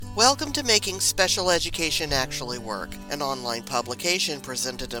Welcome to Making Special Education Actually Work, an online publication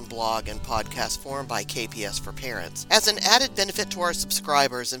presented in blog and podcast form by KPS for Parents. As an added benefit to our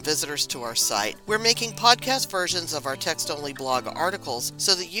subscribers and visitors to our site, we're making podcast versions of our text-only blog articles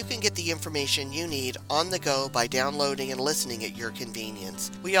so that you can get the information you need on the go by downloading and listening at your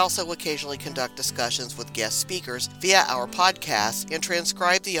convenience. We also occasionally conduct discussions with guest speakers via our podcasts and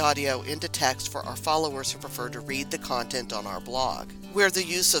transcribe the audio into text for our followers who prefer to read the content on our blog. Where the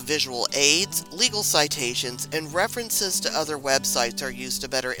use of visual aids, legal citations, and references to other websites are used to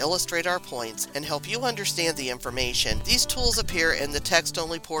better illustrate our points and help you understand the information, these tools appear in the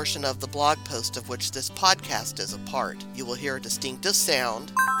text-only portion of the blog post of which this podcast is a part. You will hear a distinctive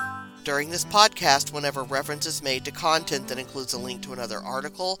sound during this podcast whenever reference is made to content that includes a link to another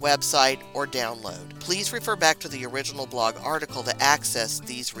article, website, or download. Please refer back to the original blog article to access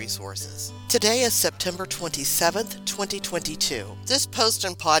these resources. Today is September 27th, 2022. This post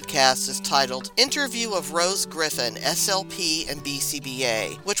and podcast is titled Interview of Rose Griffin, SLP and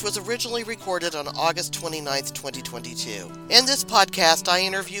BCBA, which was originally recorded on August 29th, 2022. In this podcast, I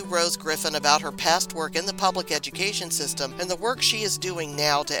interview Rose Griffin about her past work in the public education system and the work she is doing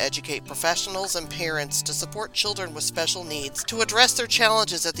now to educate professionals and parents to support children with special needs to address their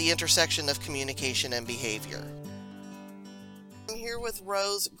challenges at the intersection of communication and behavior. I'm here with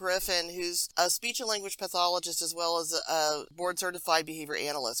Rose Griffin, who's a speech and language pathologist as well as a board-certified behavior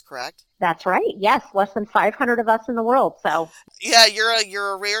analyst, correct? That's right. Yes, less than 500 of us in the world. So yeah,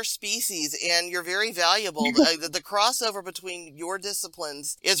 you're a rare species, and you're very valuable. The crossover between your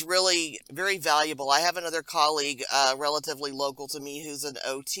disciplines is really very valuable. I have another colleague, relatively local to me, who's an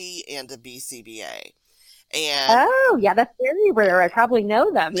OT and a BCBA. And oh, yeah, that's very rare. I probably know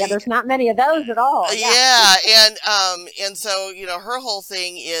them. Yeah, there's not many of those at all. Yeah, and so, her whole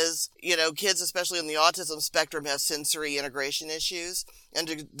thing is, kids, especially on the autism spectrum, have sensory integration issues, and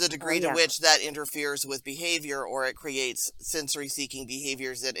the degree to which that interferes with behavior, or it creates sensory-seeking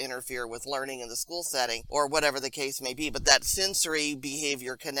behaviors that interfere with learning in the school setting, or whatever the case may be. But that sensory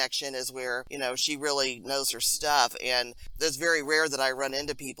behavior connection is where, she really knows her stuff, and it's very rare that I run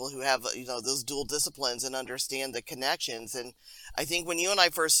into people who have, those dual disciplines and understand the connections. And I think when you and I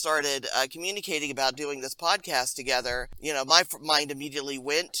first started communicating about doing this podcast together, my mind immediately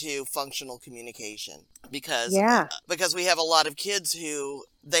went to functional communication because we have a lot of kids who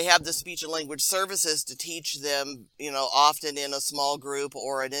they have the speech and language services to teach them, often in a small group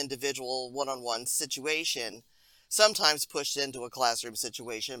or an individual one-on-one situation. Sometimes pushed into a classroom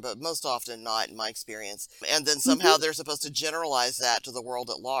situation, but most often not in my experience. And then somehow they're supposed to generalize that to the world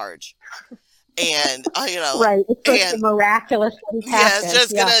at large. And right, it's like miraculous.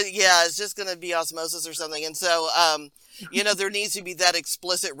 It's just gonna be osmosis or something. And so there needs to be that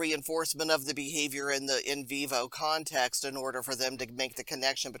explicit reinforcement of the behavior in the in vivo context in order for them to make the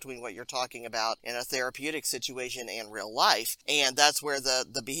connection between what you're talking about in a therapeutic situation and real life. And that's where the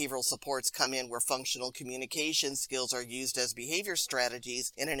behavioral supports come in, where functional communication skills are used as behavior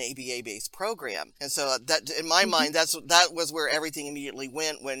strategies in an ABA-based program. And so that, in my mind, that was where everything immediately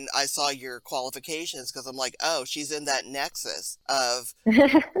went when I saw your qualifications, because I'm like, oh, she's in that nexus of,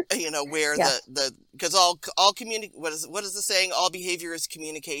 where because all what is the saying? All behavior is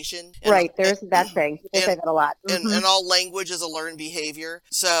communication. Right. There's that saying. People say that a lot. And all language is a learned behavior.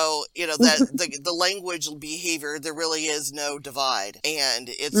 So, that the language behavior, there really is no divide. And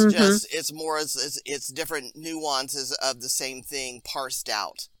it's just, it's different nuances of the same thing parsed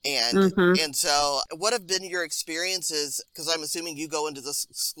out. And so what have been your experiences? Because I'm assuming you go into the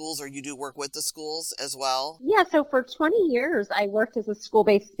schools or you do work with the schools as well. Yeah. So for 20 years, I worked as a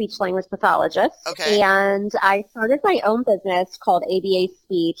school-based speech language pathologist. Okay. And I started my own business called ABA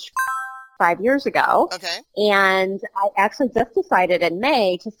Speech 5 years ago. Okay. And I actually just decided in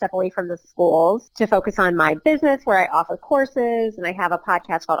May to step away from the schools to focus on my business, where I offer courses, and I have a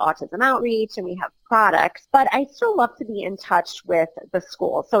podcast called Autism Outreach, and we have products, but I still love to be in touch with the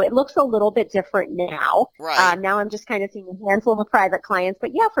school. So it looks a little bit different now. Right. Now I'm just kind of seeing a handful of private clients.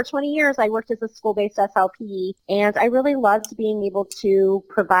 But yeah, for 20 years, I worked as a school-based SLP, and I really loved being able to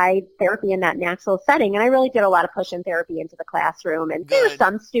provide therapy in that natural setting. And I really did a lot of push-in therapy into the classroom. And there were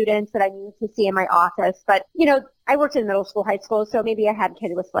some students that I needed to see in my office, but, I worked in middle school, high school, so maybe I had a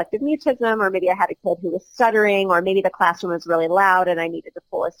kid with selective mutism, or maybe I had a kid who was stuttering, or maybe the classroom was really loud and I needed to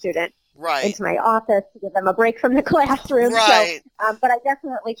pull a student into my office to give them a break from the classroom. Right. So, but I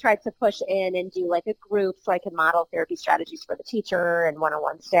definitely tried to push in and do like a group so I could model therapy strategies for the teacher and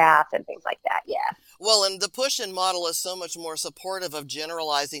one-on-one staff and things like that. Yeah. Well, and the push-in model is so much more supportive of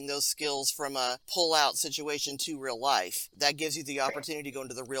generalizing those skills from a pull-out situation to real life. That gives you the opportunity to go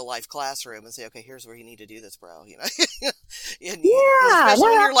into the real-life classroom and say, okay, here's where you need to do this, bro. You know, especially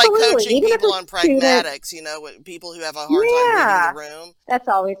when you're like coaching Even people on pragmatics. You know, people who have a hard time reading the room. That's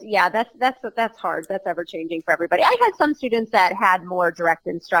always, that's hard. That's ever changing for everybody. I had some students that had more direct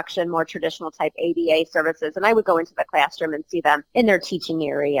instruction, more traditional type ABA services, and I would go into the classroom and see them in their teaching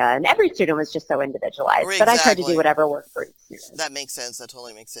area, and every student was just so individualized. Exactly. But I tried to do whatever worked for each student. That makes sense. That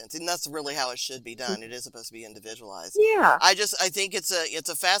totally makes sense. And that's really how it should be done. It is supposed to be individualized. Yeah. I think it's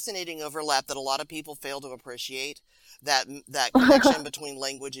a fascinating overlap that a lot of people fail to appreciate, that connection between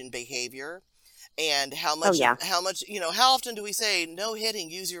language and behavior. And how much, how often do we say, no hitting,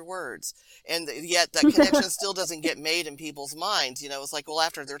 use your words? And yet that connection still doesn't get made in people's minds. You know, it's like, well,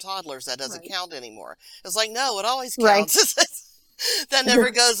 after they're toddlers, that doesn't count anymore. It's like, no, it always counts. Right. That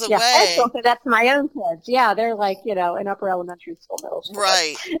never goes away. I still say that to my own kids. Yeah, they're like, in upper elementary school, middle school.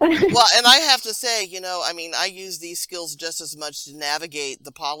 Right. Well, and I have to say, I use these skills just as much to navigate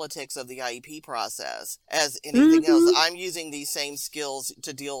the politics of the IEP process as anything else. I'm using these same skills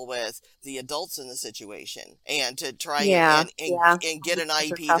to deal with the adults in the situation and to try and get an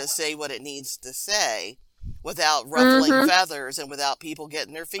IEP to say what it needs to say without ruffling feathers and without people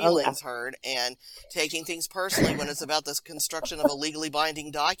getting their feelings hurt and taking things personally when it's about this construction of a legally binding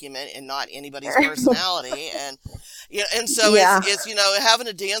document and not anybody's personality. And so it's having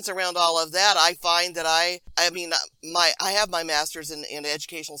to dance around all of that. I find that I have my master's in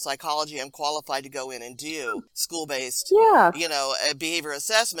educational psychology. I'm qualified to go in and do school-based, behavior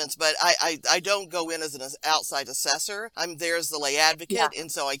assessments, but I don't go in as an outside assessor. I'm there as the lay advocate,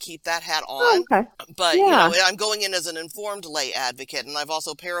 and so I keep that hat on. But, I'm going in as an informed lay advocate, and I've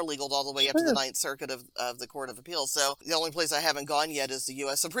also paralegaled all the way up to the Ninth Circuit of the Court of Appeals. So the only place I haven't gone yet is the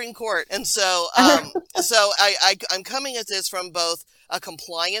U.S. Supreme Court. And so, I'm coming at this from both a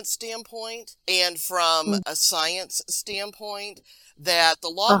compliance standpoint and from a science standpoint, that the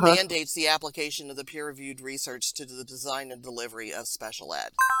law mandates the application of the peer-reviewed research to the design and delivery of special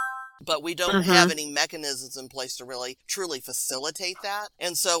ed. But we don't have any mechanisms in place to really truly facilitate that.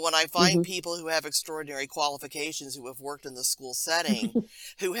 And so when I find people who have extraordinary qualifications, who have worked in the school setting,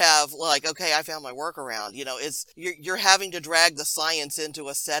 who have okay, I found my workaround, you're having to drag the science into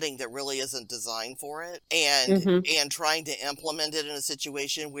a setting that really isn't designed for it, and trying to implement it in a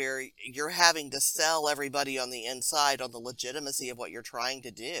situation where you're having to sell everybody on the inside on the legitimacy of what you're trying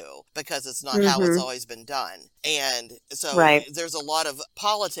to do, because it's not how it's always been done. And so there's a lot of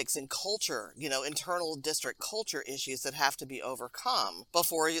politics and culture, internal district culture issues that have to be overcome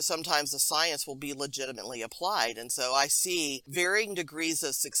before sometimes the science will be legitimately applied. And so I see varying degrees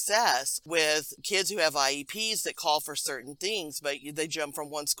of success with kids who have IEPs that call for certain things, but they jump from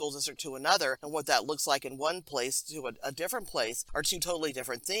one school district to another, and what that looks like in one place to a different place are two totally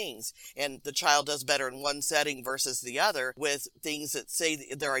different things. And the child does better in one setting versus the other with things that say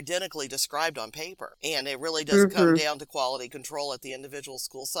they're identically described on paper. And it really does come down to quality control at the individual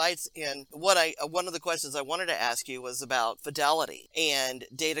school sites. And one of the questions I wanted to ask you was about fidelity and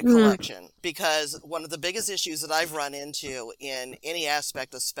data collection, because one of the biggest issues that I've run into in any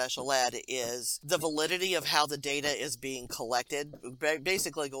aspect of special ed is the validity of how the data is being collected,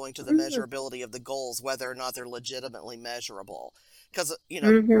 basically going to the measurability of the goals, whether or not they're legitimately measurable. Because,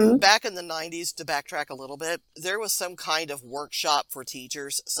 back in the 90s, to backtrack a little bit, there was some kind of workshop for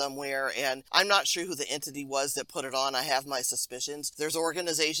teachers somewhere, and I'm not sure who the entity was that put it on. I have my suspicions. There's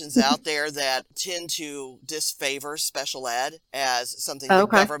organizations out there that tend to disfavor special ed as something that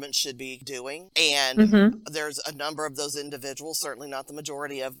government should be doing. And there's a number of those individuals, certainly not the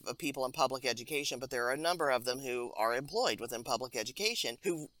majority of people in public education, but there are a number of them who are employed within public education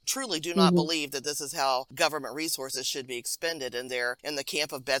who truly do not believe that this is how government resources should be expended, and they're in the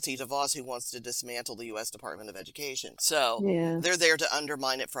camp of Betsy DeVos, who wants to dismantle the U.S. Department of Education. So they're there to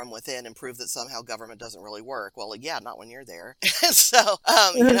undermine it from within and prove that somehow government doesn't really work. Well, not when you're there. So,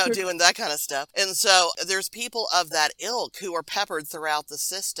 doing that kind of stuff. And so there's people of that ilk who are peppered throughout the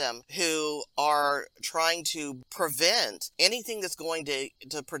system who are trying to prevent anything that's going to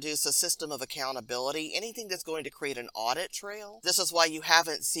produce a system of accountability, anything that's going to create an audit trail. This is why you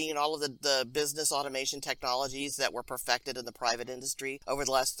haven't seen all of the business automation technologies that were perfected in the private industry over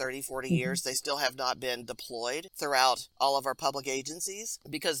the last 30, 40 years. They still have not been deployed throughout all of our public agencies,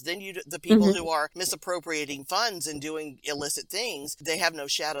 because then the people who are misappropriating funds and doing illicit things, they have no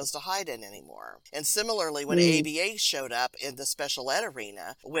shadows to hide in anymore. And similarly, when ABA showed up in the special ed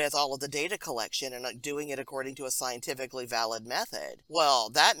arena with all of the data collection and doing it according to a scientifically valid method, well,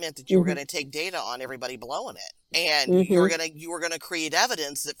 that meant that you were going to take data on everybody blowing it. And Mm-hmm. you were gonna create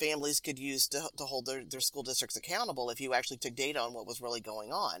evidence that families could use to hold their school districts accountable if you actually took data on what was really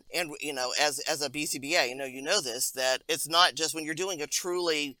going on. And as a BCBA, you know this, that it's not just when you're doing a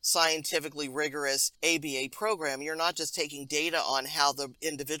truly scientifically rigorous ABA program, you're not just taking data on how the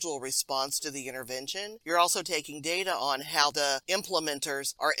individual responds to the intervention. You're also taking data on how the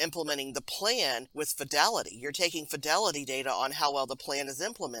implementers are implementing the plan with fidelity. You're taking fidelity data on how well the plan is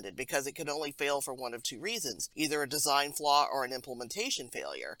implemented, because it can only fail for one of two reasons: either a design flaw or an implementation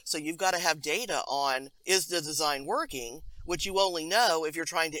failure. So you've got to have data on, is the design working, which you only know if you're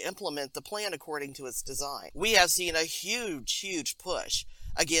trying to implement the plan according to its design. We have seen a huge push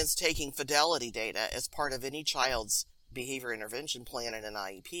against taking fidelity data as part of any child's behavior intervention plan in an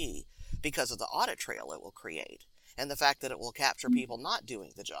IEP because of the audit trail it will create, and the fact that it will capture people not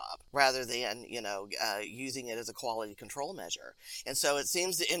doing the job rather than, using it as a quality control measure. And so it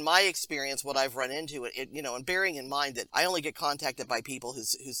seems that in my experience, what I've run into, and bearing in mind that I only get contacted by people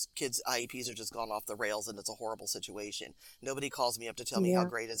whose kids' IEPs are just gone off the rails and it's a horrible situation. Nobody calls me up to tell me how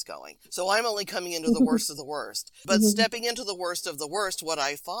great it's going. So I'm only coming into the worst of the worst. But stepping into the worst of the worst, what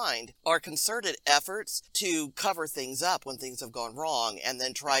I find are concerted efforts to cover things up when things have gone wrong, and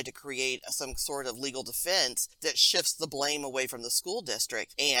then try to create some sort of legal defense that shifts the blame away from the school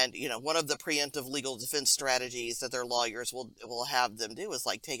district. And, one of the preemptive legal defense strategies that their lawyers will have them do is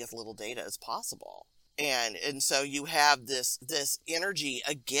take as little data as possible. And so you have this energy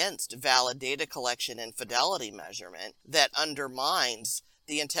against valid data collection and fidelity measurement that undermines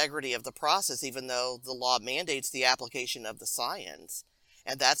the integrity of the process, even though the law mandates the application of the science.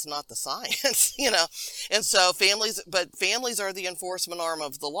 And that's not the science, And so families are the enforcement arm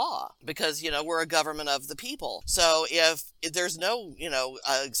of the law, because, we're a government of the people. So if there's no,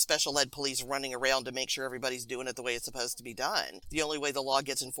 special ed police running around to make sure everybody's doing it the way it's supposed to be done, the only way the law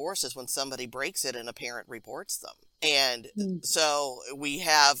gets enforced is when somebody breaks it and a parent reports them. And so we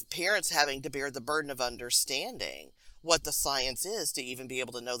have parents having to bear the burden of understanding what the science is to even be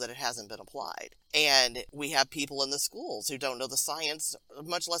able to know that it hasn't been applied. And we have people in the schools who don't know the science,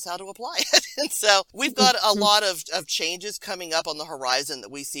 much less how to apply it. And so we've got a lot of changes coming up on the horizon that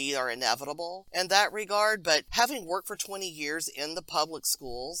we see are inevitable in that regard. But having worked for 20 years in the public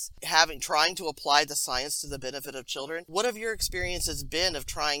schools, trying to apply the science to the benefit of children, what have your experiences been of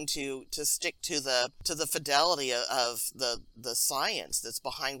trying to stick to the fidelity of the science that's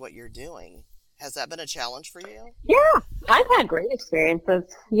behind what you're doing? Has that been a challenge for you? Yeah, I've had great experiences.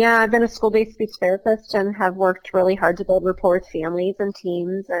 Yeah, I've been a school-based speech therapist and have worked really hard to build rapport with families and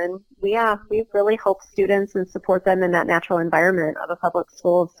teams. And we really help students and support them in that natural environment of a public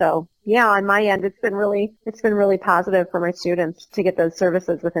school. So yeah, on my end, it's been really positive for my students to get those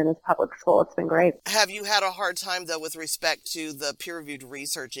services within this public school. It's been great. Have you had a hard time, though, with respect to the peer-reviewed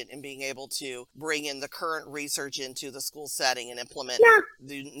research and being able to bring in the current research into the school setting and implement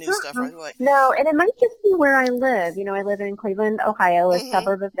the new stuff right away? No, and it might just be where I live. I live in Cleveland, Ohio, a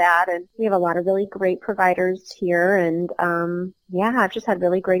suburb of that, and we have a lot of really great providers here. And I've just had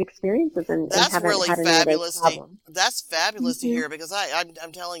really great experiences and haven't really had any fabulous. problems. That's fabulous to hear, because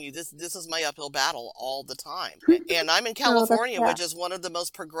I'm telling you, this is my uphill battle all the time. And I'm in California, which is one of the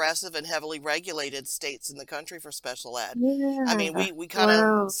most progressive and heavily regulated states in the country for special ed. Yeah. I mean, we kind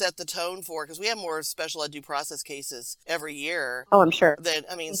of set the tone for, because we have more special ed due process cases every year. Oh, I'm sure.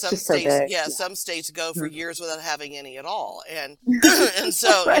 Some states, some states go for years without having any at all. And and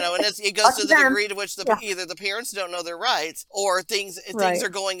so, and it goes to the degree to which either the parents don't know their rights, or things are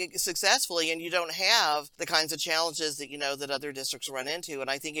going successfully, and you don't have the kinds of challenges that that other districts run into. And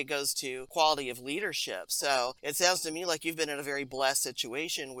I think it goes to quality of leadership. So it sounds to me like you've been in a very blessed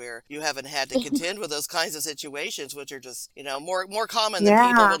situation where you haven't had to contend with those kinds of situations, which are just more common than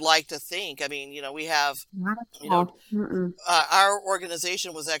people would like to think. I mean, we have our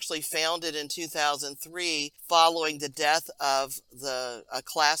organization was actually founded in 2003 following the death of a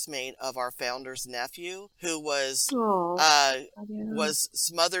classmate of our founder's nephew, who was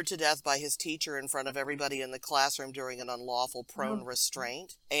smothered to death by his teacher in front of everybody in the classroom during an unlawful prone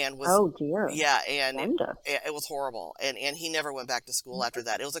restraint, and was it was horrible, and he never went back to school after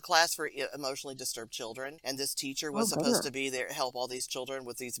that. It was a class for emotionally disturbed children, and this teacher was supposed to be there to help all these children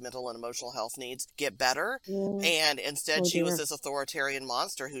with these mental and emotional health needs get better, and instead she was this authoritarian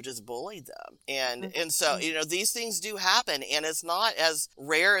monster who just bullied them. And so these things do happen, and it's not as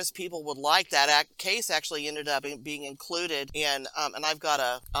rare as people would like. That case actually ended up being included in and I've got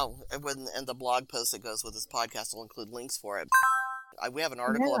in the blog post that goes with this podcast, I'll include links for it. We have an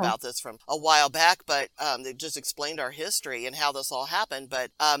article about this from a while back, but they just explained our history and how this all happened.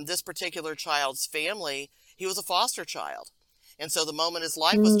 But this particular child's family, he was a foster child. And so the moment his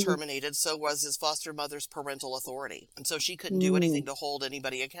life was terminated, so was his foster mother's parental authority. And so she couldn't do anything to hold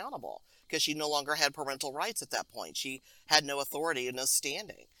anybody accountable because she no longer had parental rights at that point. She had no authority and no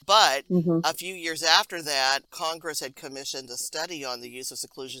standing. But a few years after that, Congress had commissioned a study on the use of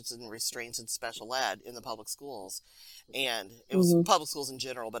seclusions and restraints in special ed in the public schools. And it was public schools in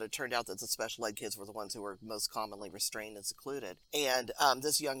general, but it turned out that the special ed kids were the ones who were most commonly restrained and secluded. And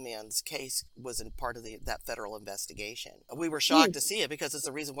this young man's case was in part of that federal investigation. We were shocked to see it because it's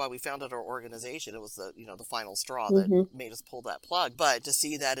the reason why we founded our organization. It was the final straw that made us pull that plug. But to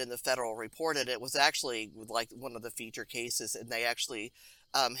see that in the federal report, and it was actually like one of the feature cases, and they actually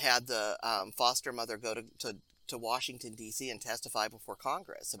had the foster mother go to Washington, D.C. and testify before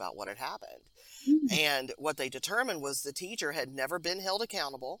Congress about what had happened. And what they determined was the teacher had never been held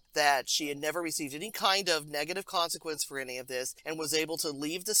accountable, that she had never received any kind of negative consequence for any of this, and was able to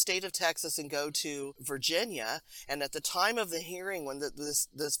leave the state of Texas and go to Virginia. And at the time of the hearing, when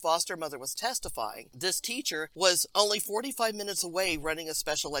this foster mother was testifying, this teacher was only 45 minutes away running a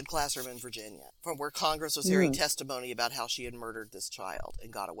special ed classroom in Virginia, from where Congress was hearing testimony about how she had murdered this child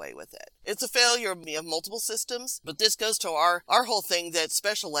and got away with it. It's a failure of multiple systems, but this goes to our whole thing that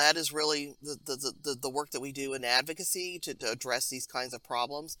special ed is really the work that we do in advocacy to address these kinds of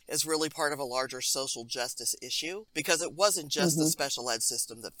problems is really part of a larger social justice issue, because it wasn't just the special ed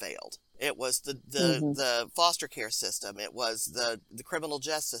system that failed. It was the foster care system. It was the criminal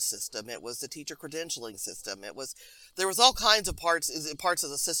justice system. It was the teacher credentialing system. There was all kinds of parts of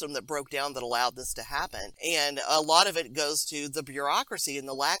the system that broke down that allowed this to happen. And a lot of it goes to the bureaucracy and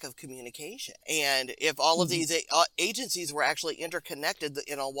the lack of communication. And if all of these agencies were actually interconnected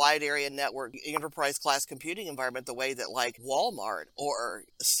in a wide area network enterprise class computing environment, the way that like Walmart or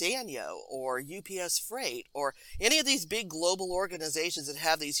Sanyo or UPS Freight or any of these big global organizations that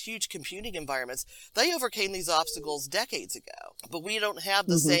have these huge computing environments, they overcame these obstacles decades ago. But we don't have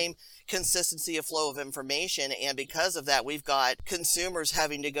the same consistency of flow of information, and because of that, we've got consumers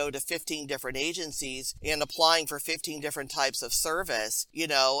having to go to 15 different agencies and applying for 15 different types of service,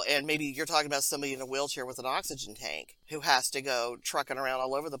 and maybe you're talking about somebody in a wheelchair with an oxygen tank who has to go trucking around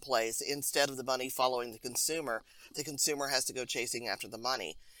all over the place. Instead of the money following the consumer has to go chasing after the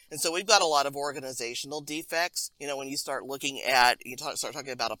money. And so we've got a lot of organizational defects. When you start looking at, start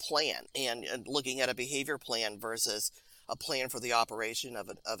talking about a plan and looking at a behavior plan versus a plan for the operation of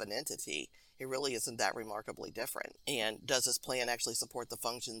an entity, it really isn't that remarkably different. And does this plan actually support the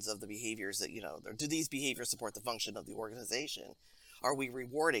functions of the behaviors that, or do these behaviors support the function of the organization? Are we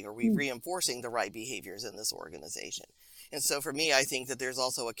rewarding? Are we reinforcing the right behaviors in this organization? And so for me, I think that there's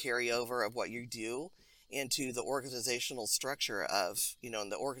also a carryover of what you do into the organizational structure of,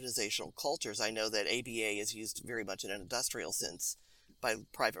 and the organizational cultures. I know that ABA is used very much in an industrial sense by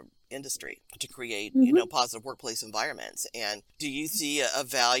private industry to create, positive workplace environments. And do you see a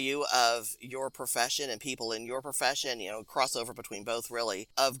value of your profession and people in your profession, crossover between both really,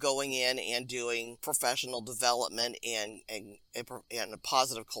 of going in and doing professional development and a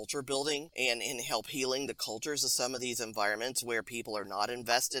positive culture building and help healing the cultures of some of these environments where people are not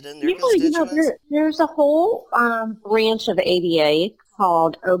invested in their constituents? There's a whole branch of ABA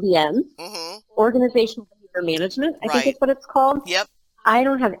called OBM, Organizational Behavior Management, I think is what it's called. Yep. I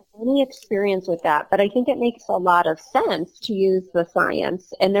don't have any experience with that, but I think it makes a lot of sense to use the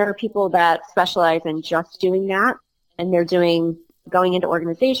science. And there are people that specialize in just doing that, and they're going into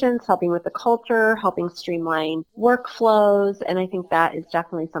organizations, helping with the culture, helping streamline workflows, and I think that is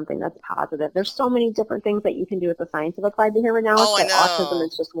definitely something that's positive. There's so many different things that you can do with the science of applied behavior analysis. Autism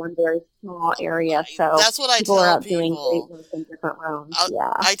is just one very small area, so that's what people are out doing great work in different realms.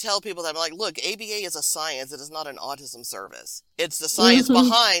 I tell people that, I'm like, look, ABA is a science. It is not an autism service. It's the science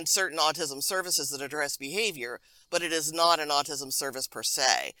behind certain autism services that address behavior, but it is not an autism service per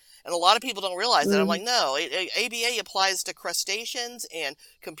se. And a lot of people don't realize that. I'm like, no, ABA applies to crustaceans and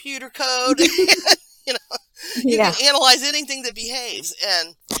computer code. You can analyze anything that behaves.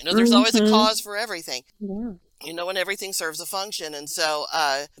 And, there's always a cause for everything. Yeah. And everything serves a function. And so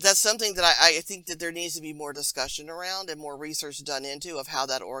that's something that I think that there needs to be more discussion around and more research done into of how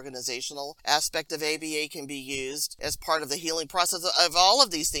that organizational aspect of ABA can be used as part of the healing process of all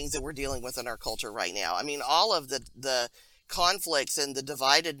of these things that we're dealing with in our culture right now. I mean, all of the conflicts and the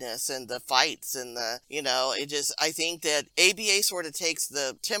dividedness and the fights and I think that ABA sort of takes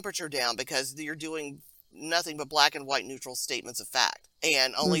the temperature down because you're doing nothing but black and white neutral statements of fact.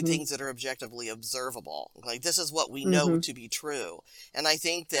 and only Mm-hmm. things that are objectively observable. Like, this is what we know Mm-hmm. to be true. And I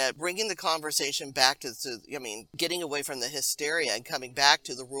think that bringing the conversation back getting away from the hysteria and coming back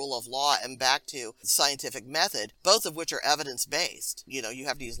to the rule of law and back to the scientific method, both of which are evidence-based. You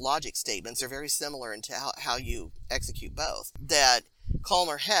have to use logic statements. They're very similar into how you execute both. That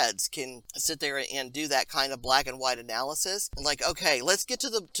calmer heads can sit there and do that kind of black and white analysis. And like, okay, let's get to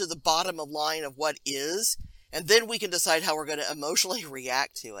the bottom of line of what is, and then we can decide how we're going to emotionally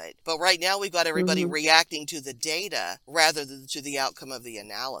react to it. But right now we've got everybody Mm-hmm. reacting to the data rather than to the outcome of the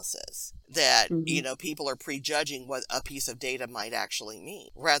analysis. That, Mm-hmm. people are prejudging what a piece of data might actually mean,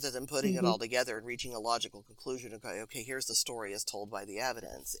 rather than putting it Mm-hmm. all together and reaching a logical conclusion. Okay, here's the story as told by the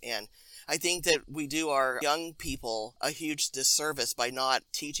evidence. And I think that we do our young people a huge disservice by not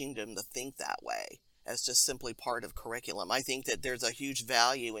teaching them to think that way as just simply part of curriculum. I think that there's a huge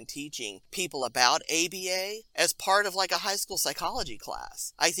value in teaching people about ABA as part of like a high school psychology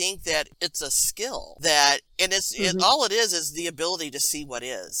class. I think that it's a skill and Mm-hmm. all it is the ability to see what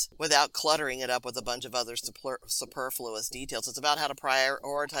is without cluttering it up with a bunch of other superfluous details. It's about how to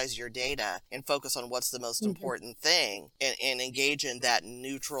prioritize your data and focus on what's the most Mm-hmm. important thing, and engage in that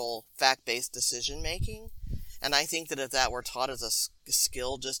neutral, fact-based decision making. And I think that if that were taught as a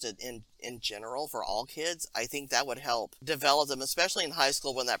skill just in general for all kids, I think that would help develop them, especially in high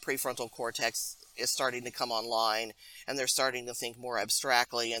school when that prefrontal cortex is starting to come online and they're starting to think more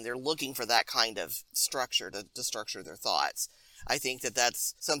abstractly and they're looking for that kind of structure to structure their thoughts. I think that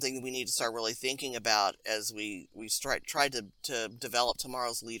that's something that we need to start really thinking about as we try to develop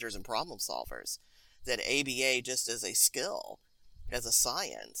tomorrow's leaders and problem solvers. That ABA just as a skill, as a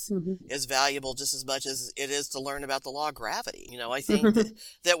science, Mm-hmm. is valuable just as much as it is to learn about the law of gravity. I think Mm-hmm.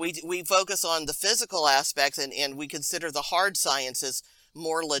 that we focus on the physical aspects and we consider the hard sciences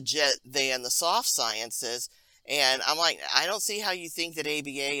more legit than the soft sciences. And I'm like, I don't see how you think that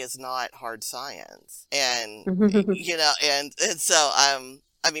ABA is not hard science. And, and so,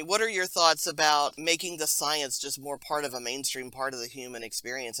 I mean, what are your thoughts about making the science just more part of a mainstream part of the human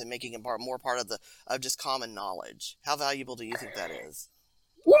experience and making it more part of just common knowledge? How valuable do you think that is?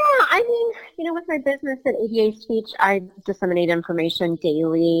 Yeah, I mean, with my business at ABA Speech, I disseminate information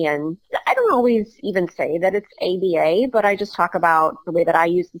daily, and I don't always even say that it's ABA, but I just talk about the way that I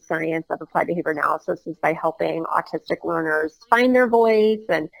use the science of applied behavior analysis is by helping autistic learners find their voice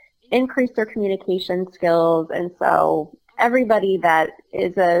and increase their communication skills. And so everybody that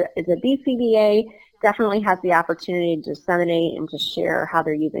is a BCBA definitely has the opportunity to disseminate and to share how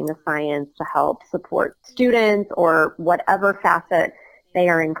they're using the science to help support students or whatever facet they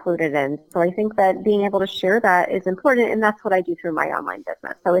are included in. So I think that being able to share that is important, and that's what I do through my online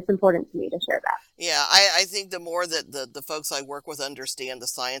business. So it's important to me to share that. Yeah, I think the more that the folks I work with understand the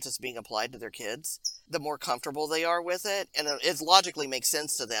science that's being applied to their kids, the more comfortable they are with it. And it logically makes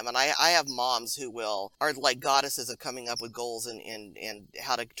sense to them. And I have moms who are like goddesses of coming up with goals and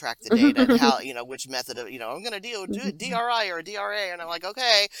how to track the data and how, which method of, I'm going to do DRI or DRA. And I'm like,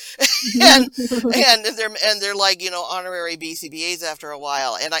 okay. and, they're like, honorary BCBAs after a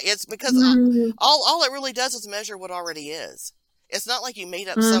while. And it's because all it really does is measure what already is. It's not like you made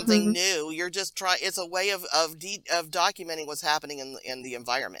up something new. You're just it's a way of documenting what's happening in the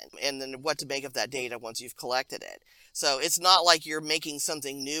environment and then what to make of that data once you've collected it. So it's not like you're making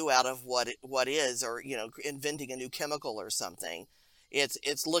something new out of what is, or, inventing a new chemical or something.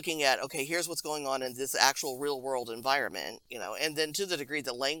 It's looking at, okay, here's what's going on in this actual real world environment, and then to the degree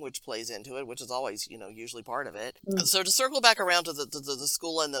that language plays into it, which is always, usually part of it. So to circle back around to the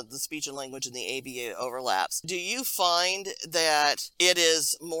school and the speech and language and the ABA overlaps, do you find that it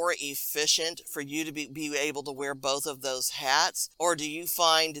is more efficient for you to be able to wear both of those hats? Or do you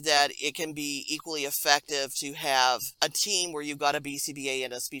find that it can be equally effective to have a team where you've got a BCBA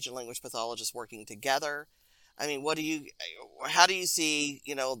and a speech and language pathologist working together? I mean, how do you see,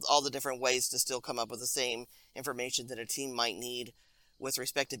 all the different ways to still come up with the same information that a team might need with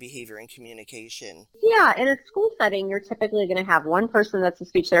respect to behavior and communication? Yeah, in a school setting, you're typically going to have one person that's a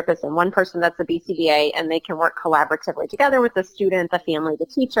speech therapist and one person that's a BCBA, and they can work collaboratively together with the student, the family, the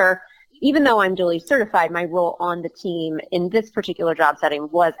teacher. Even though I'm dually certified, my role on the team in this particular job setting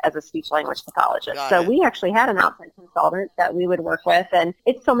was as a speech language pathologist. So we actually had an outside consultant that we would work with, and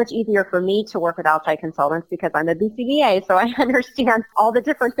it's so much easier for me to work with outside consultants because I'm a BCBA, so I understand all the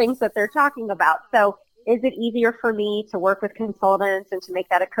different things that they're talking about. So is it easier for me to work with consultants and to make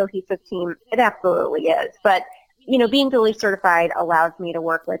that a cohesive team? It absolutely is. But being dually certified allows me to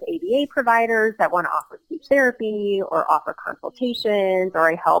work with ABA providers that want to offer speech therapy or offer consultations,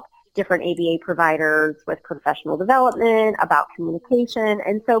 or I help different ABA providers with professional development about communication.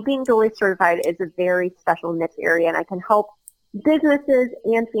 And so being dually certified is a very special niche area, and I can help businesses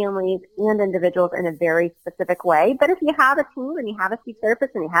and families and individuals in a very specific way. But if you have a team and you have a speech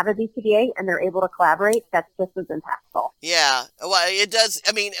therapist and you have a BCBA and they're able to collaborate, that's just as impactful. Yeah, well, it does.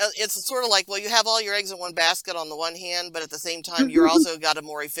 I mean, it's sort of like, well, you have all your eggs in one basket on the one hand, but at the same time, you're also got a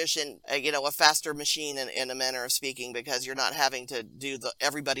more efficient, a faster machine in a manner of speaking, because you're not having to do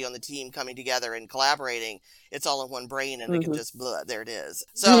everybody on the team coming together and collaborating. It's all in one brain, and it can just, there it is.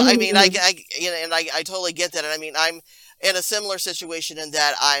 So, I mean, I totally get that. And I mean, I'm in a similar situation in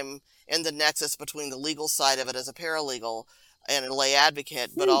that I'm in the nexus between the legal side of it as a paralegal and a lay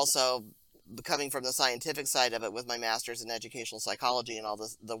advocate, but also coming from the scientific side of it with my master's in educational psychology and all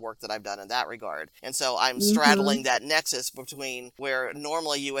the work that I've done in that regard. And so I'm straddling that nexus between where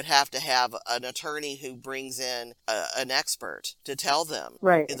normally you would have to have an attorney who brings in an expert to tell them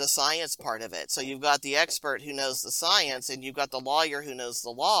the science part of it. So you've got the expert who knows the science and you've got the lawyer who knows the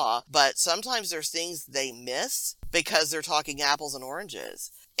law, but sometimes there's things they miss because they're talking apples and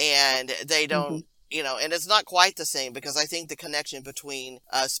oranges and they don't and it's not quite the same, because I think the connection between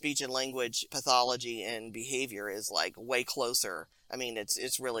speech and language pathology and behavior is like way closer. I mean,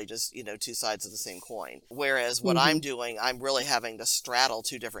 it's really just, two sides of the same coin. Whereas what I'm doing, I'm really having to straddle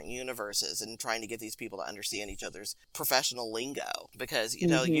two different universes and trying to get these people to understand each other's professional lingo. Because,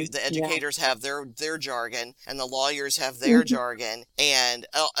 the educators have their jargon and the lawyers have their jargon. And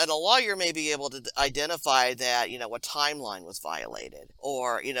a lawyer may be able to identify that, a timeline was violated.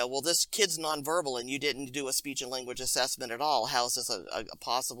 Or, well, this kid's nonverbal and you didn't do a speech and language assessment at all. How is this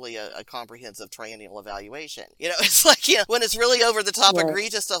possibly a comprehensive triennial evaluation? It's like, when it's really over the top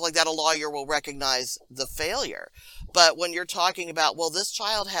egregious stuff like that, a lawyer will recognize the failure. But when you're talking about, well, this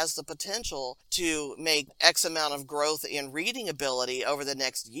child has the potential to make X amount of growth in reading ability over the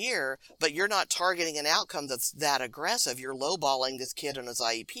next year, but you're not targeting an outcome that's that aggressive. You're lowballing this kid on his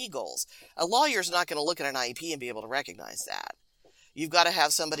IEP goals. A lawyer's not going to look at an IEP and be able to recognize that. You've got to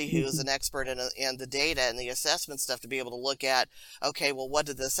have somebody who is an expert in the data and the assessment stuff to be able to look at, okay, well, what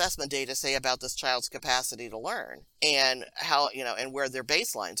did the assessment data say about this child's capacity to learn? And how, and where their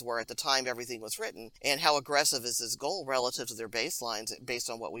baselines were at the time everything was written, and how aggressive is this goal relative to their baselines based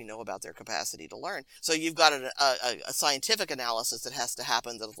on what we know about their capacity to learn. So you've got a scientific analysis that has to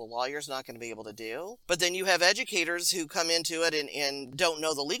happen that the lawyer's not going to be able to do. But then you have educators who come into it and don't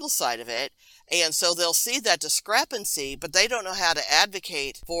know the legal side of it. And so they'll see that discrepancy, but they don't know how to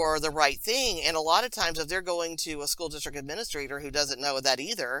advocate for the right thing. And a lot of times if they're going to a school district administrator who doesn't know that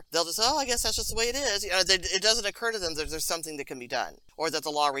either, they'll just, I guess that's just the way it is. It doesn't occur to them that there's something that can be done or that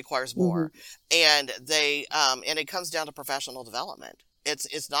the law requires more. And they, and it comes down to professional development.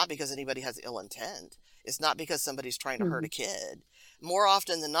 It's not because anybody has ill intent. It's not because somebody's trying to hurt a kid. More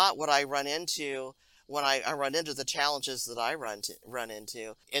often than not, what I run into when I run into the challenges that I run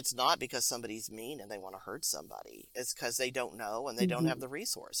into, it's not because somebody's mean and they want to hurt somebody. It's because they don't know and they don't have the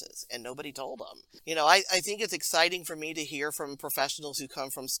resources and nobody told them. I think it's exciting for me to hear from professionals who come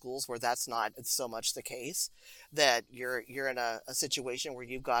from schools where that's not so much the case, that you're in a situation where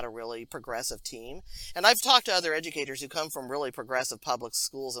you've got a really progressive team. And I've talked to other educators who come from really progressive public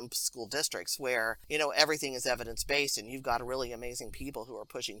schools and school districts where, everything is evidence-based and you've got really amazing people who are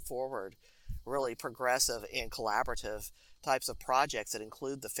pushing forward really progressive and collaborative types of projects that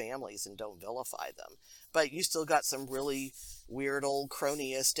include the families and don't vilify them. But you still got some really weird old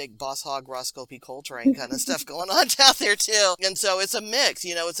cronyistic boss hog Roscoe Coltrane kind of stuff going on down there too. And so it's a mix,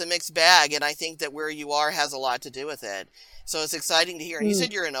 it's a mixed bag. And I think that where you are has a lot to do with it. So it's exciting to hear. And you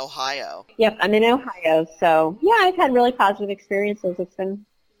said you're in Ohio. Yep, I'm in Ohio. So yeah, I've had really positive experiences. It's been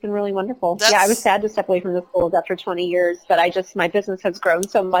really wonderful. I was sad to step away from the schools after 20 years, but my business has grown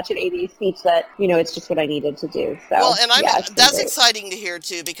so much at ABA Speech that, it's just what I needed to do. So, well, and that's exciting to hear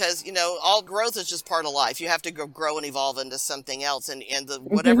too, because, all growth is just part of life. You have to grow and evolve into something else. And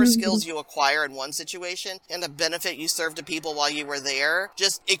whatever skills you acquire in one situation and the benefit you serve to people while you were there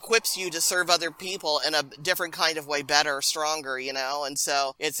just equips you to serve other people in a different kind of way, better, stronger, and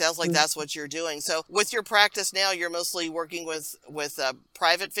so it sounds like that's what you're doing. So with your practice now, you're mostly working with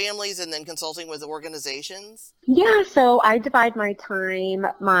private families and then consulting with organizations? Yeah, so I divide my time.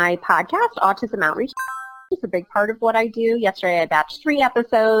 My podcast, Autism Outreach, is a big part of what I do. Yesterday I batched 3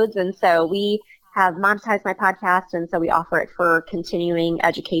 episodes, and so we have monetized my podcast, and so we offer it for continuing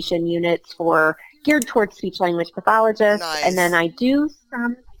education units geared towards speech language pathologists. Nice. And then I do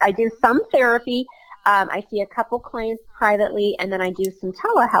some therapy. I see a couple clients privately, and then I do some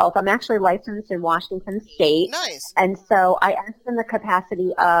telehealth. I'm actually licensed in Washington State. Nice. And so I act in the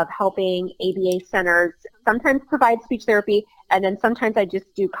capacity of helping ABA centers sometimes provide speech therapy, and then sometimes I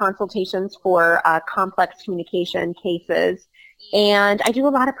just do consultations for complex communication cases. And I do a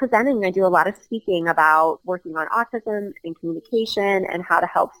lot of presenting. I do a lot of speaking about working on autism and communication and how to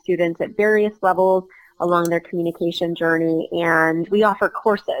help students at various levels along their communication journey. And we offer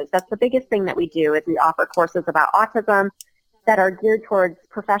courses. That's the biggest thing that we do is we offer courses about autism that are geared towards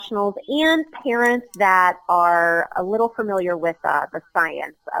professionals and parents that are a little familiar with the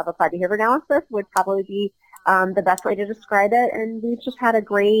science of applied behavior analysis would probably be the best way to describe it. And we've just had a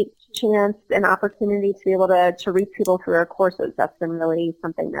great chance and opportunity to be able to reach people through our courses. That's been really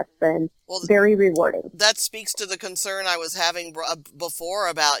something that's been very rewarding. That speaks to the concern I was having before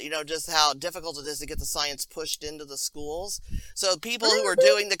about, just how difficult it is to get the science pushed into the schools. So people who are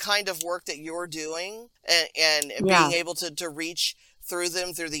doing the kind of work that you're doing and being able to reach through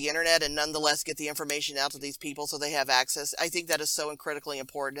them through the internet and nonetheless get the information out to these people so they have access. I think that is so critically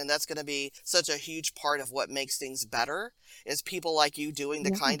important, and that's going to be such a huge part of what makes things better is people like you doing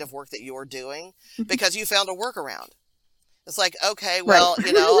the kind of work that you're doing because you found a workaround. It's like, okay, well,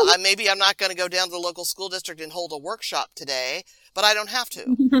 maybe I'm not going to go down to the local school district and hold a workshop today, but I don't have to.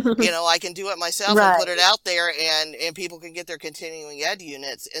 I can do it myself and put it out there and people can get their continuing ed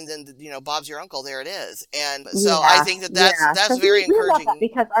units and then, Bob's your uncle, there it is. And so I think that's so very encouraging. That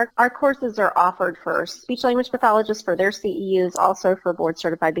because our courses are offered for speech language pathologists for their CEUs, also for board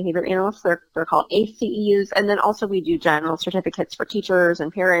certified behavior analysts. They're called ACEUs. And then also we do general certificates for teachers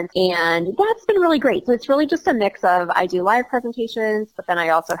and parents. And that's been really great. So it's really just a mix of I do live presentations, but then I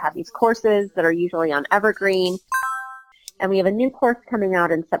also have these courses that are usually on Evergreen. And we have a new course coming out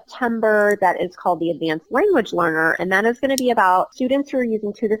in September that is called the Advanced Language Learner. And that is going to be about students who are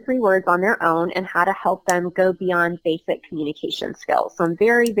using 2 to 3 words on their own and how to help them go beyond basic communication skills. So I'm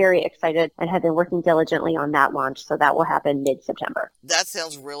very, very excited and have been working diligently on that launch. So that will happen mid-September. That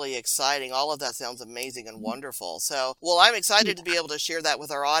sounds really exciting. All of that sounds amazing and wonderful. So, well, I'm excited to be able to share that with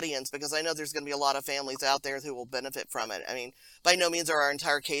our audience because I know there's going to be a lot of families out there who will benefit from it. I mean, by no means are our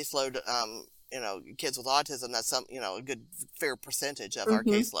entire caseload kids with autism. That's a good, fair percentage of our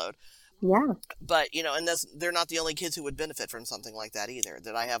caseload. Yeah. But, and they're not the only kids who would benefit from something like that either.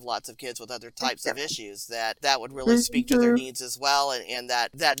 That I have lots of kids with other types of issues that would really speak to their needs as well. And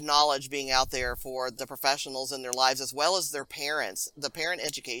that knowledge being out there for the professionals in their lives as well as their parents. The parent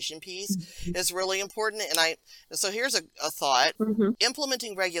education piece is really important. So here's a thought.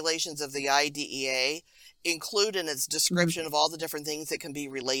 Implementing regulations of the IDEA include in its description of all the different things that can be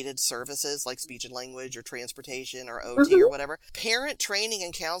related services like speech and language or transportation or OT or whatever. Parent training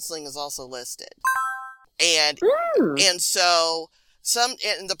and counseling is also listed. And so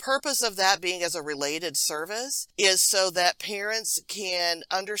and the purpose of that being as a related service is so that parents can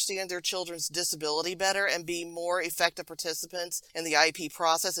understand their children's disability better and be more effective participants in the IEP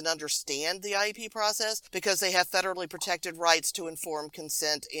process and understand the IEP process because they have federally protected rights to informed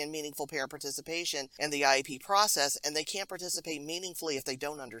consent and meaningful parent participation in the IEP process, and they can't participate meaningfully if they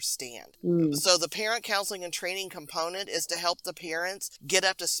don't understand. So the parent counseling and training component is to help the parents get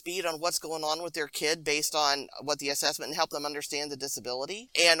up to speed on what's going on with their kid based on what the assessment and help them understand the disability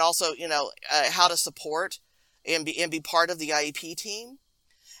and also, how to support and be part of the IEP team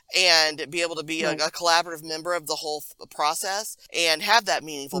and be able to be a collaborative member of the whole process and have that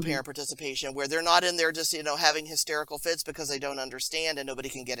meaningful parent participation where they're not in there just, having hysterical fits because they don't understand and nobody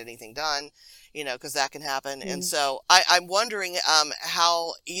can get anything done, because that can happen. And so I'm wondering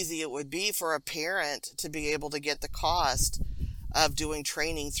how easy it would be for a parent to be able to get the cost of doing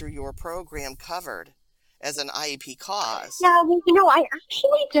training through your program covered as an IEP cost. Yeah, well, I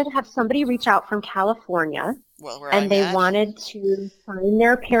actually did have somebody reach out from California, and they wanted to sign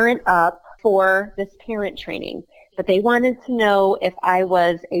their parent up for this parent training. But they wanted to know if I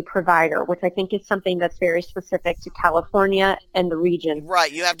was a provider, which I think is something that's very specific to California and the region.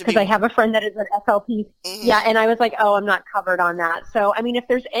 Right, you have to be. Because I have a friend that is an SLP. Yeah, and I was like, I'm not covered on that. So, I mean, if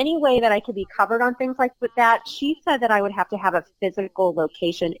there's any way that I could be covered on things like that, she said that I would have to have a physical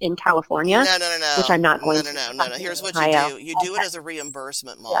location in California. No. Which I'm not going to. No. Here's what you do. You do it as a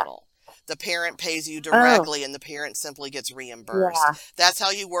reimbursement model. The parent pays you directly and the parent simply gets reimbursed. That's how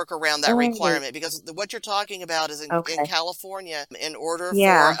you work around that requirement because what you're talking about is in California, in order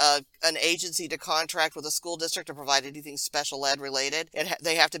for an agency to contract with a school district to provide anything special ed related,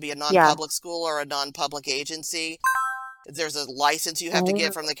 they have to be a non-public school or a non-public agency. There's a license you have to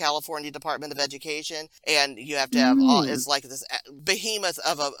get from the California Department of Education, and you have to have it's like this behemoth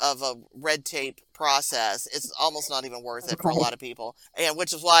of a red tape process, it's almost not even worth it for a Okay. lot of people. And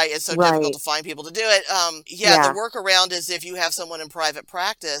which is why it's so Right. difficult to find people to do it. Yeah. The workaround is if you have someone in private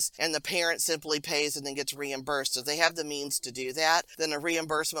practice and the parent simply pays and then gets reimbursed. If they have the means to do that, then a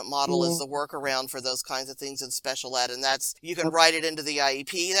reimbursement model is the workaround for those kinds of things in special ed. And that's, you can write it into the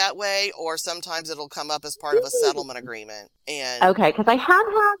IEP that way, or sometimes it'll come up as part of a settlement agreement. And Okay, because I have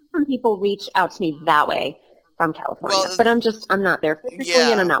had some people reach out to me that way from California, Well, but I'm not there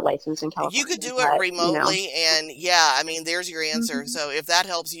physically, and I'm not licensed in California. you could do it but, remotely, and I mean, there's your answer. So if that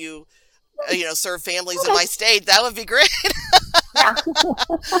helps you, serve families in Okay. my state, that would be great. Yeah.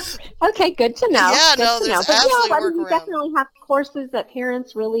 Okay, good to know. Yeah, Good no, to there's know. But absolutely yeah, I mean, we workaround. definitely have courses that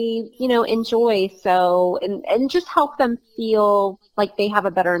parents really, enjoy. So, and just help them feel like they have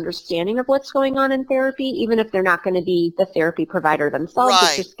a better understanding of what's going on in therapy, even if they're not going to be the therapy provider themselves.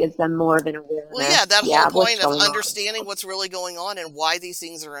 Right. It just gives them more of an awareness. Well, yeah, that whole of what's point of going on. understanding what's really going on and why these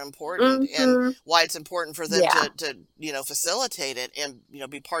things are important and why it's important for them to facilitate it and,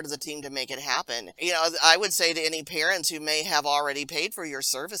 be part of the team to make it happen. I would say to any parents who may have already paid for your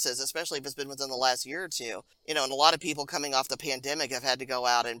services, especially if it's been within the last year or two, and a lot of people coming off the pandemic have had to go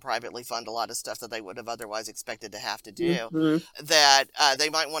out and privately fund a lot of stuff that they would have otherwise expected to have to do, that they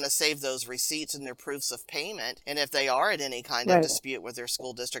might want to save those receipts and their proofs of payment. And if they are in any kind of dispute with their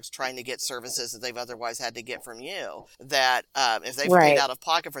school districts trying to get services that they've otherwise had to get from you, that if they've paid out of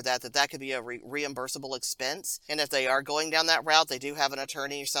pocket for that could be a reimbursable expense. And if they are going down that route, they do have an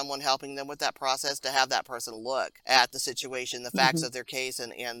attorney or someone helping them with that process to have that person look at the situation, the facts of their case,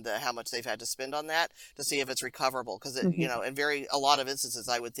 and how much they've had to spend on that to see if it's recoverable. Because, in a lot of instances,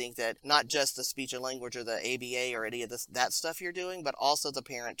 I would think that not just the speech and language or the ABA or any of that stuff you're doing, but also the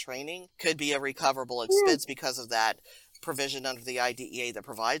parent training could be a recoverable expense because of that provision under the IDEA that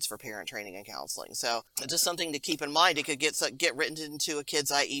provides for parent training and counseling. So just something to keep in mind. It could get written into a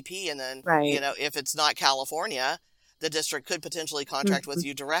kid's IEP, and then, if it's not California, the district could potentially contract with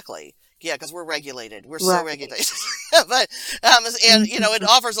you directly. Yeah, because we're regulated. We're so regulated. But, it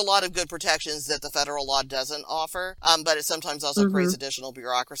offers a lot of good protections that the federal law doesn't offer. But it sometimes also creates additional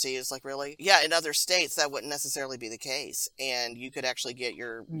bureaucracy. It's like, really? Yeah, in other states, that wouldn't necessarily be the case. And you could actually get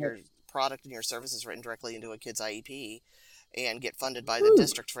your product and your services written directly into a kid's IEP and get funded by the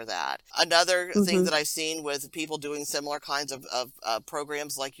district for that. Another thing that I've seen with people doing similar kinds of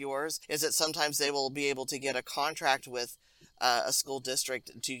programs like yours is that sometimes they will be able to get a contract with a school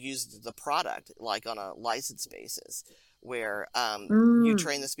district to use the product, like on a license basis, where you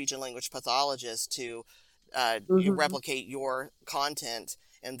train the speech and language pathologist to replicate your content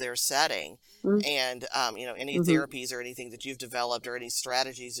in their setting. And, any therapies or anything that you've developed or any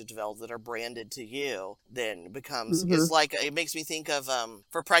strategies you've developed that are branded to you then becomes, it's like, it makes me think of,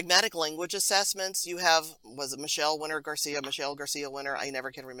 for pragmatic language assessments, you have, was it Michelle Garcia Winter? I never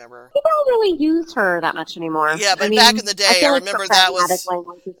can remember. People don't really use her that much anymore. Yeah, but back in the day, I remember that was...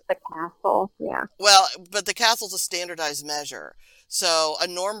 language is the CASEL, Well, but the CASEL's a standardized measure. So a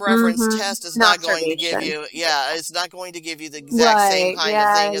norm reference test is not going to give you, it's not going to give you the exact same kind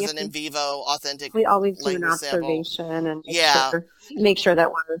of thing as an in vivo authentic. We always do an observation and make sure that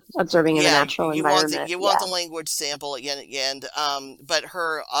we're observing in a natural environment. You want the language sample at the end. But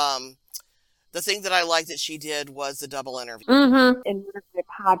her, the thing that I liked that she did was the double interview. In one of the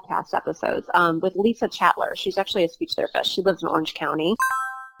podcast episodes with Lisa Chatler. She's actually a speech therapist. She lives in Orange County.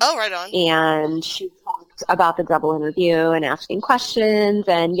 Oh, right on. And she talked about the double interview and asking questions.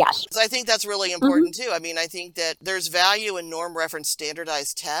 And So I think that's really important too. I mean, I think that there's value in norm reference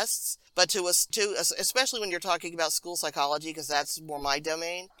standardized tests. But to especially when you're talking about school psychology, because that's more my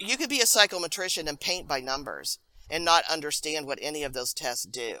domain, you could be a psychometrician and paint by numbers and not understand what any of those tests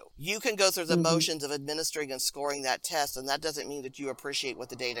do. You can go through the motions of administering and scoring that test, and that doesn't mean that you appreciate what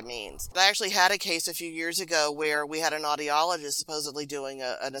the data means. I actually had a case a few years ago where we had an audiologist supposedly doing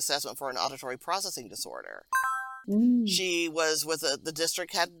an assessment for an auditory processing disorder. She was with the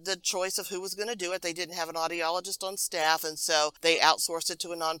district had the choice of who was going to do it. They didn't have an audiologist on staff, and so they outsourced it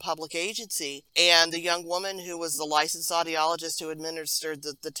to a non-public agency. And the young woman who was the licensed audiologist who administered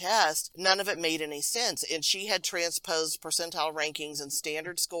the test, none of it made any sense. And she had transposed percentile rankings and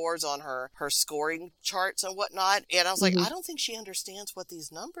standard scores on her scoring charts and whatnot. And I was like, I don't think she understands what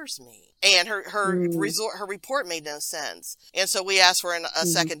these numbers mean. And her report made no sense. And so we asked for a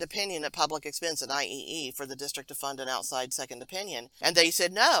second opinion at public expense, an IEE, for the district to fund an outside second opinion. And they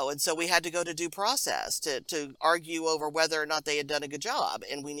said no. And so we had to go to due process to argue over whether or not they had done a good job.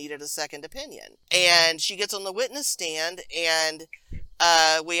 And we needed a second opinion. And she gets on the witness stand and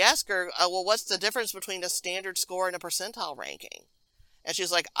we ask her, well, what's the difference between a standard score and a percentile ranking? And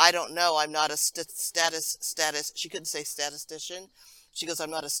she's like, I don't know. I'm not a she couldn't say statistician. She goes,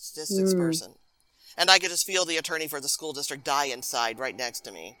 I'm not a statistics person. And I could just feel the attorney for the school district die inside right next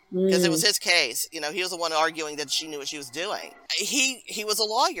to me. Because it was his case. You know, he was the one arguing that she knew what she was doing. He was a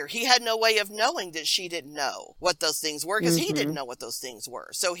lawyer. He had no way of knowing that she didn't know what those things were, because he didn't know what those things were.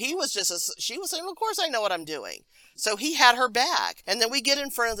 So he was she was saying, of course I know what I'm doing. So he had her back. And then we get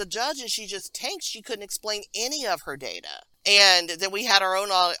in front of the judge and she just tanks. She couldn't explain any of her data. And then we had our own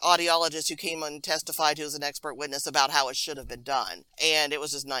audiologist who came and testified, who was an expert witness about how it should have been done. And it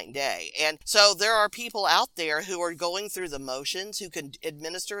was just night and day. And so there are people out there who are going through the motions, who can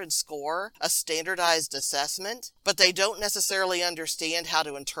administer and score a standardized assessment, but they don't necessarily understand how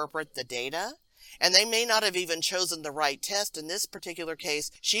to interpret the data. And they may not have even chosen the right test. In this particular case,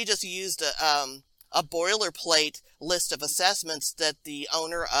 she just used a boilerplate list of assessments that the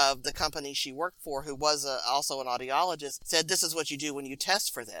owner of the company she worked for, who was also an audiologist, said, this is what you do when you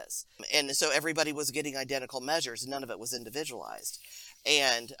test for this. And so everybody was getting identical measures. None of it was individualized.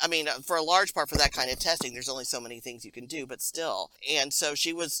 And I mean, for a large part, for that kind of testing, there's only so many things you can do, but still. And so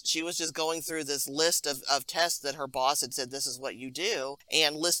she was just going through this list of tests that her boss had said, this is what you do,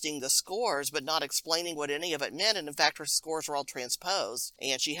 and listing the scores, but not explaining what any of it meant. And in fact, her scores were all transposed,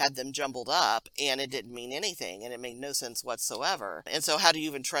 and she had them jumbled up, and it didn't mean anything, and it made no sense whatsoever. And so how do you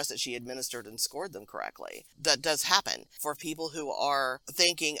even trust that she administered and scored them correctly? That does happen for people who are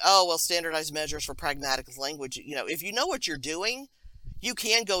thinking, oh, well, standardized measures for pragmatic language. You know, if you know what you're doing, you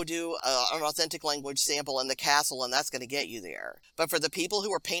can go do an authentic language sample in the castle, and that's going to get you there. But for the people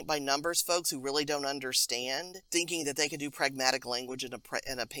who are paint by numbers folks who really don't understand, thinking that they can do pragmatic language in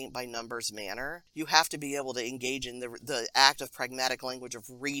a paint by numbers manner, you have to be able to engage in the act of pragmatic language of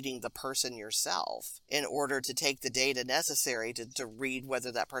reading the person yourself in order to take the data necessary to read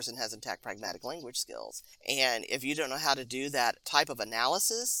whether that person has intact pragmatic language skills. And if you don't know how to do that type of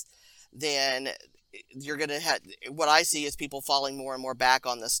analysis, then you're going to have, what I see is people falling more and more back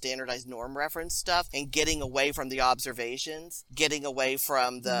on the standardized norm reference stuff and getting away from the observations, getting away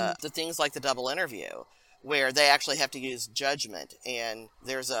from the things like the double interview, where they actually have to use judgment, and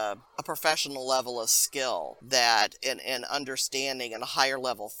there's a professional level of skill that and understanding and a higher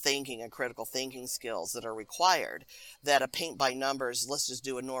level thinking and critical thinking skills that are required, that a paint by numbers, let's just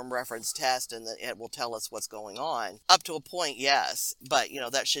do a norm reference test and it will tell us what's going on. Up to a point, yes, but you know,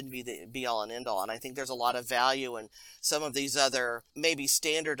 that shouldn't be the be all and end all. And I think there's a lot of value in some of these other, maybe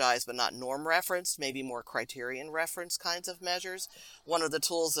standardized but not norm referenced, maybe more criterion reference kinds of measures. One of the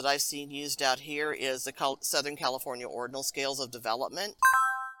tools that I've seen used out here is the Southern California Ordinal Scales of Development.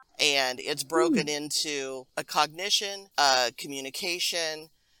 And it's broken into a cognition, communication,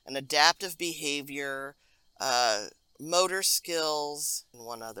 an adaptive behavior, motor skills, and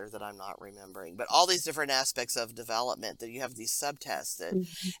one other that I'm not remembering, but all these different aspects of development that you have these subtests that,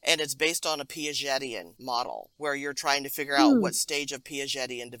 and it's based on a Piagetian model where you're trying to figure out what stage of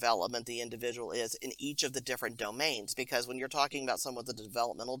Piagetian development the individual is in each of the different domains. Because when you're talking about someone with a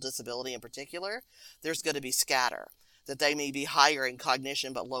developmental disability in particular, there's going to be scatter. That they may be higher in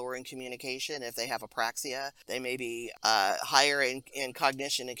cognition but lower in communication if they have apraxia. They may be higher in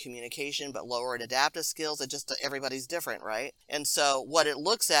cognition and communication but lower in adaptive skills. It just, everybody's different, right? And so what it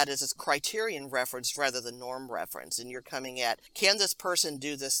looks at is criterion referenced rather than norm reference. And you're coming at, can this person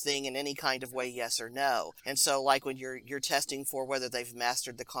do this thing in any kind of way, yes or no? And so like when you're testing for whether they've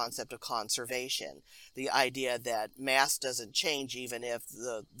mastered the concept of conservation, the idea that mass doesn't change even if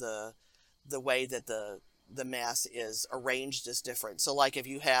the way that the mass is arranged is different. So like if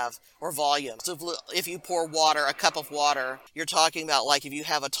you have, or volume. So if you pour water, a cup of water, you're talking about like if you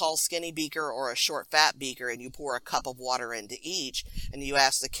have a tall skinny beaker or a short fat beaker and you pour a cup of water into each and you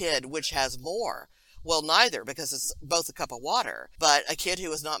ask the kid which has more. Well, neither, because it's both a cup of water. But a kid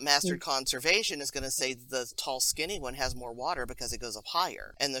who has not mastered conservation is going to say the tall skinny one has more water because it goes up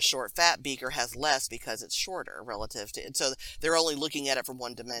higher. And the short fat beaker has less because it's shorter relative to it. So they're only looking at it from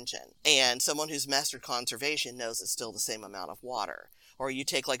one dimension. And someone who's mastered conservation knows it's still the same amount of water. Or you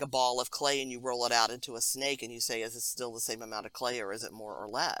take like a ball of clay and you roll it out into a snake and you say, is it still the same amount of clay or is it more or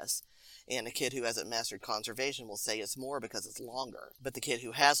less? And a kid who hasn't mastered conservation will say it's more because it's longer. But the kid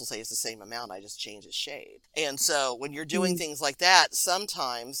who has will say it's the same amount, I just change its shape. And so when you're doing things like that,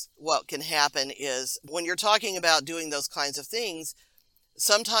 sometimes what can happen is when you're talking about doing those kinds of things,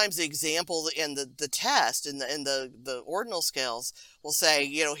 sometimes the example in the test, in the ordinal scales will say,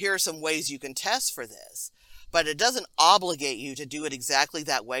 you know, here are some ways you can test for this. But it doesn't obligate you to do it exactly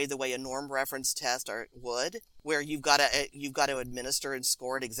that way, the way a norm reference test would, where you've got to administer and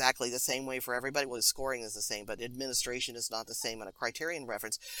score it exactly the same way for everybody. Well, the scoring is the same, but administration is not the same in a criterion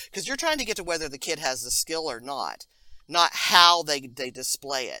reference, because you're trying to get to whether the kid has the skill or not how they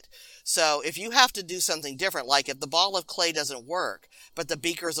display it. So if you have to do something different, like if the ball of clay doesn't work, but the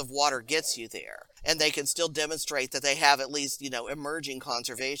beakers of water gets you there, and they can still demonstrate that they have at least, emerging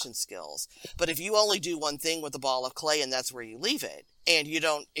conservation skills. But if you only do one thing with a ball of clay and that's where you leave it, and you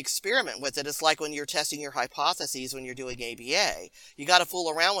don't experiment with it, it's like when you're testing your hypotheses when you're doing ABA. You got to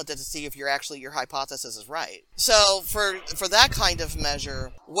fool around with it to see if your hypothesis is right. So for that kind of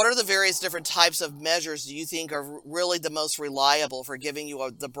measure, what are the various different types of measures do you think are really the most reliable for giving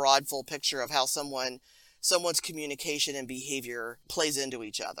you the broad, full picture of how someone's communication and behavior plays into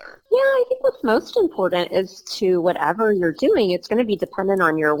each other? Yeah, I think what's most important is to whatever you're doing, it's going to be dependent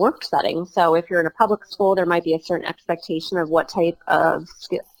on your work setting. So if you're in a public school, there might be a certain expectation of what type of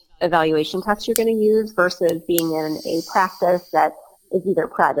evaluation test you're going to use versus being in a practice that is either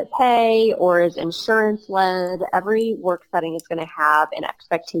private pay or is insurance-led. Every work setting is going to have an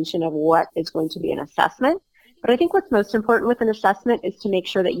expectation of what is going to be an assessment. But I think what's most important with an assessment is to make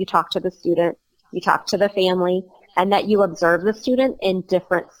sure that you talk to the student, you talk to the family, and that you observe the student in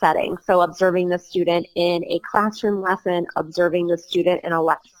different settings. So observing the student in a classroom lesson, observing the student in a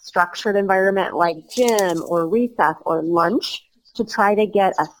less structured environment like gym or recess or lunch to try to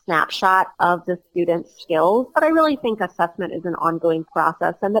get a snapshot of the student's skills. But I really think assessment is an ongoing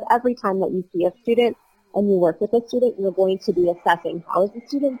process, and that every time that you see a student and you work with a student, you're going to be assessing how is the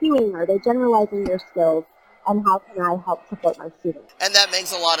student doing? Are they generalizing their skills? And how can I help support my students? And that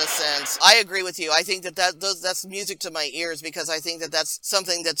makes a lot of sense. I agree with you. I think that's music to my ears, because I think that that's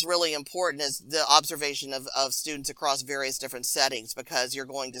something that's really important, is the observation of students across various different settings, because you're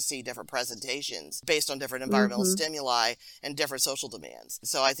going to see different presentations based on different environmental stimuli and different social demands.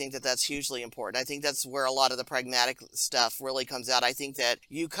 So I think that that's hugely important. I think that's where a lot of the pragmatic stuff really comes out. I think that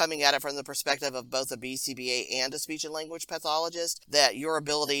you coming at it from the perspective of both a BCBA and a speech and language pathologist, that your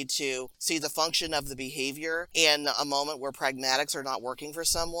ability to see the function of the behavior in a moment where pragmatics are not working for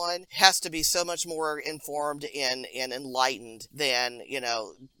someone has to be so much more informed and enlightened than,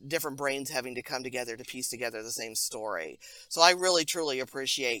 different brains having to come together to piece together the same story. So I really, truly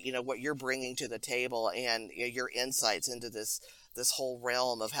appreciate, what you're bringing to the table and your insights into this whole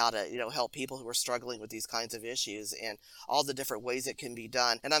realm of how to, help people who are struggling with these kinds of issues and all the different ways it can be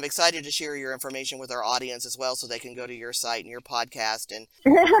done. And I'm excited to share your information with our audience as well, so they can go to your site and your podcast. And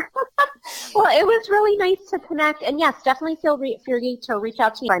well, it was really nice to connect. And yes, definitely feel free to reach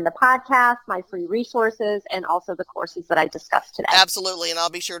out to me, find the podcast, my free resources, and also the courses that I discussed today. Absolutely. And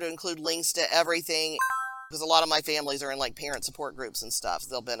I'll be sure to include links to everything, because a lot of my families are in parent support groups and stuff.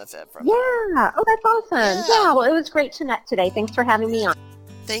 They'll benefit from it. Yeah. Oh, that's awesome. Yeah. Well, it was great to connect today. Thanks for having me on.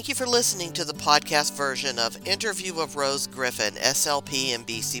 Thank you for listening to the podcast version of Interview of Rose Griffin, SLP and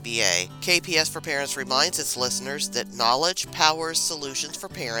BCBA. KPS for Parents reminds its listeners that knowledge powers solutions for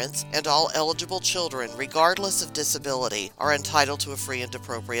parents, and all eligible children, regardless of disability, are entitled to a free and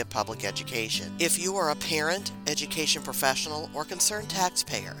appropriate public education. If you are a parent, education professional, or concerned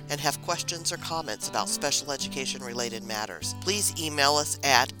taxpayer and have questions or comments about special education-related matters, please email us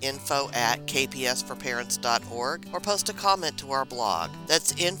at info@kpsforparents.org or post a comment to our blog.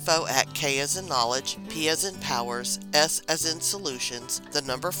 That's info@K as in knowledge, P as in powers, S as in solutions, the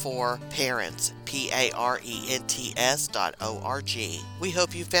number 4, parents, PARENTS.org. We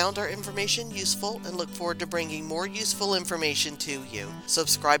hope you found our information useful and look forward to bringing more useful information to you.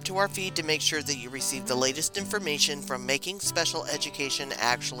 Subscribe to our feed to make sure that you receive the latest information from Making Special Education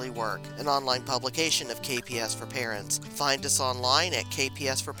Actually Work, an online publication of KPS for Parents. Find us online at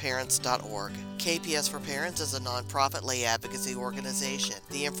kpsforparents.org. KPS for Parents is a nonprofit lay advocacy organization.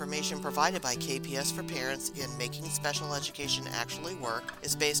 The information provided by KPS for Parents in Making Special Education Actually Work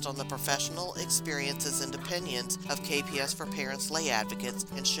is based on the professional experiences and opinions of KPS for Parents lay advocates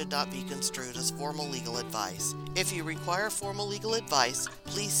and should not be construed as formal legal advice. If you require formal legal advice,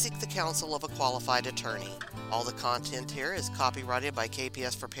 please seek the counsel of a qualified attorney. All the content here is copyrighted by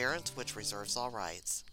KPS for Parents, which reserves all rights.